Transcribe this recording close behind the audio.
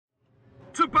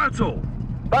To battle!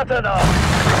 Button up!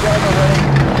 Driver ready!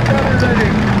 Gunner ready!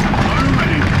 I'm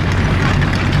ready!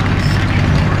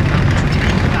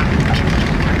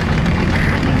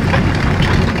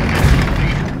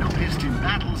 Noticed in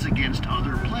battles against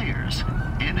other players,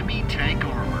 enemy tank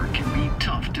armor can be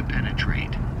tough to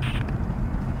penetrate.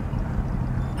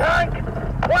 Tank!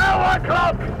 12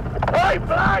 o'clock! Point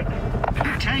blank!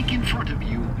 The tank in front of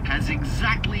you has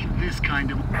exactly this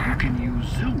kind of... You can use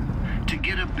zoom to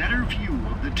get a better view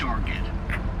of the target.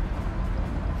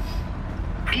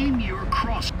 Aim your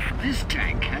cross. This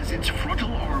tank has its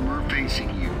frontal armor facing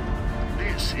you.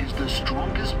 This is the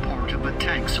strongest part of a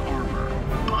tank's armor,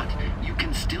 but you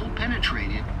can still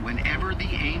penetrate it whenever the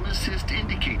aim assist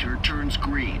indicator turns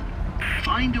green.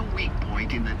 Find a weak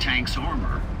point in the tank's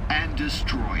armor and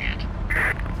destroy it.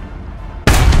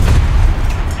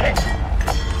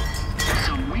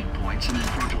 Some weak points in the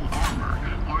frontal armor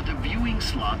are the viewing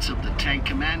slots of the tank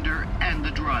commander and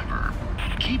the driver.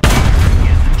 Keep looking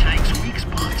at the tank's weak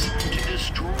spots to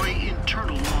destroy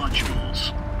internal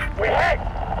modules. We hit!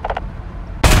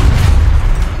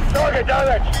 Target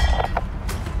damage!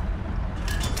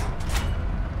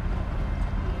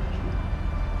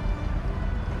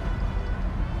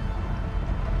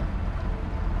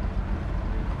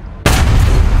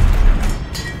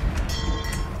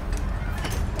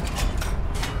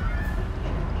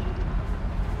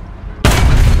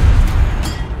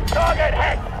 Target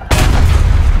hit!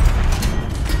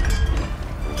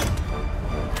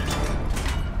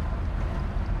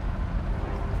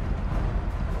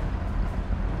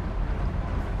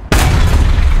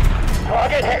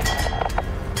 Target hit!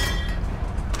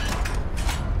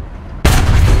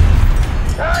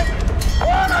 Tank!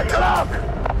 1 o'clock!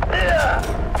 Here!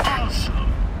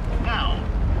 Awesome! Now,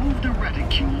 move the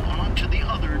reticule onto the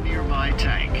other nearby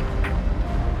tank.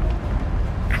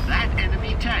 That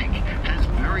enemy tank has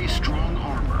very strong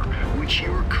armor, which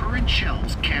your current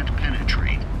shells can't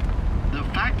penetrate. The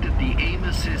fact that the aim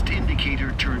assist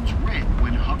indicator turns red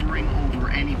when hovering over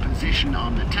any position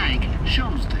on the tank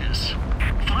shows this.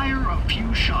 Fire a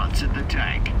few shots at the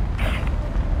tank.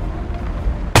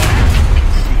 As you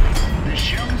can see, the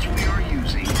shells we are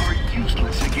using are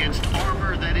useless against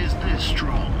armor that is this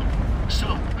strong.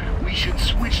 So, we should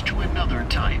switch to another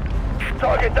type.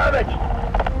 Target damage!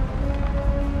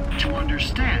 To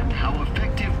understand how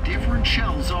effective different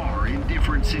shells are in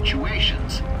different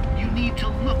situations, you need to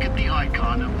look at the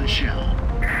icon of the shell.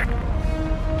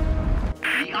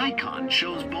 The icon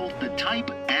shows both the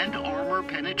type and armor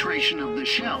penetration of the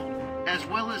shell, as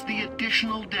well as the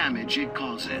additional damage it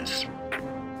causes.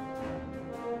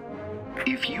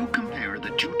 If you compare the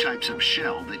two types of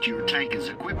shell that your tank is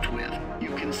equipped with,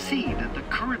 you can see that the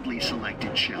currently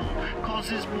selected shell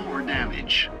causes more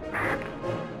damage.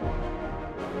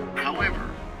 However,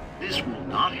 this will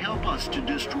not help us to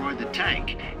destroy the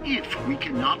tank if we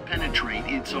cannot penetrate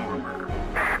its armor.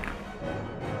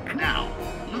 Now,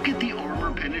 look at the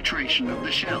armor penetration of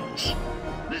the shells.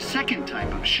 The second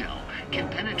type of shell can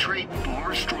penetrate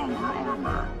far stronger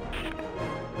armor.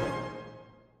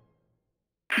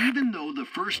 Even though the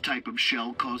first type of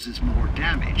shell causes more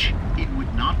damage, it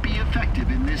would not be effective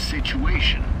in this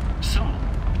situation. So,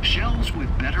 shells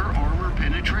with better armor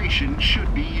penetration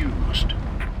should be used.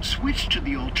 Switch to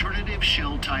the alternative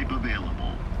shell type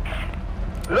available.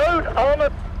 Load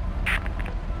armor!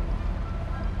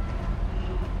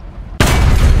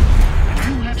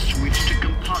 You have switched to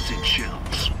composite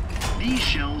shells. These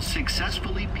shells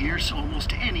successfully pierce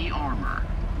almost any armor,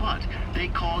 but they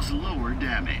cause lower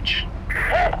damage.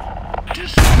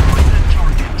 Destroy the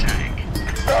target tank.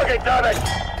 Target damage!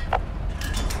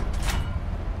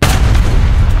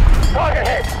 Target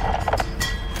hit!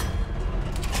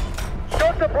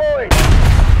 Shot deployed!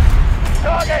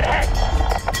 Target hit!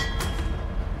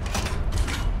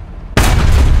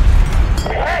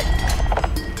 We hit!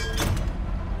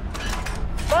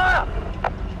 Fire!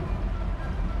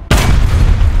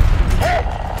 Hit!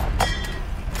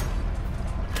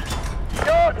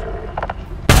 Shot!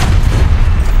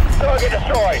 Target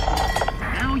destroyed!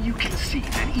 Now you can see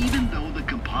that even though the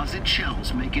composite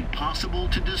shells make it possible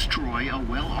to destroy a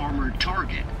well-armored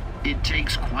target, it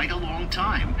takes quite a long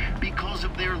time because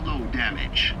of their low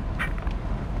damage.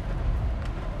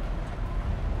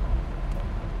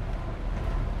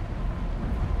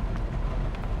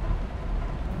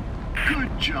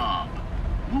 Good job.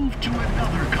 Move to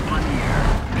another commandeer.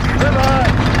 Goodbye!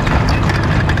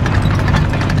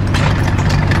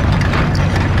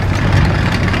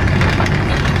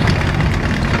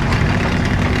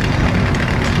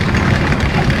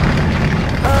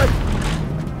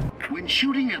 When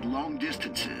shooting at long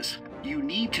distances, you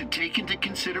need to take into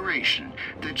consideration consideration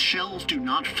that shells do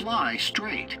not fly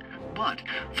straight, but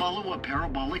follow a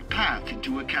parabolic path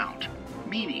into account,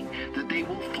 meaning that they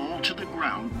will fall to the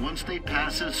ground once they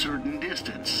pass a certain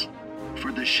distance.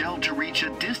 For the shell to reach a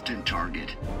distant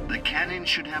target, the cannon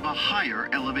should have a higher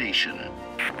elevation.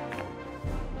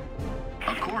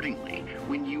 Accordingly,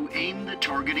 when you aim the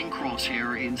targeting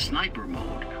crosshair in sniper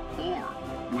mode, or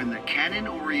when the cannon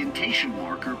orientation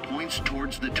marker points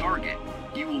towards the target,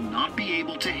 you will not be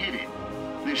able to hit it.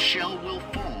 The shell will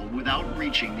fall without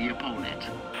reaching the opponent.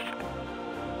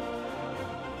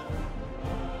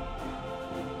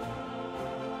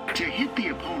 To hit the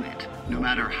opponent, no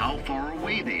matter how far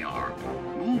away they are,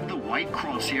 move the white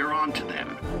crosshair onto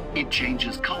them. It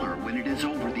changes color when it is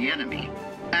over the enemy.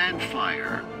 And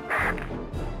fire.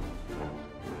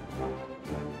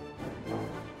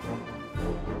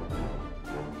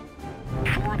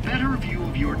 For a better view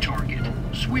of your target,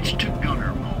 switch to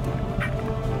gunner mode.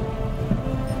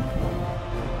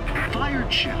 The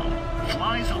fired shell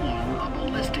flies along a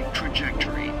ballistic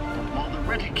trajectory, while the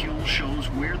reticule shows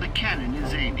where the cannon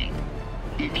is aiming.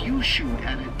 If you shoot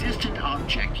at a distant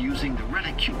object using the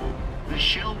reticule, the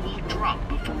shell will drop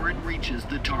before it reaches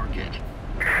the target.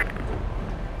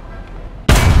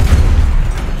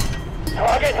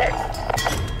 Target hit.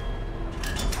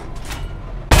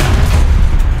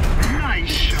 Nice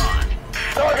shot!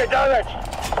 Target damage.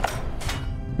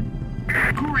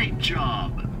 Great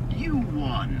job! You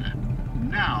won!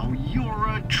 Now you're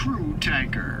a true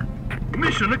tanker.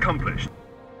 Mission accomplished.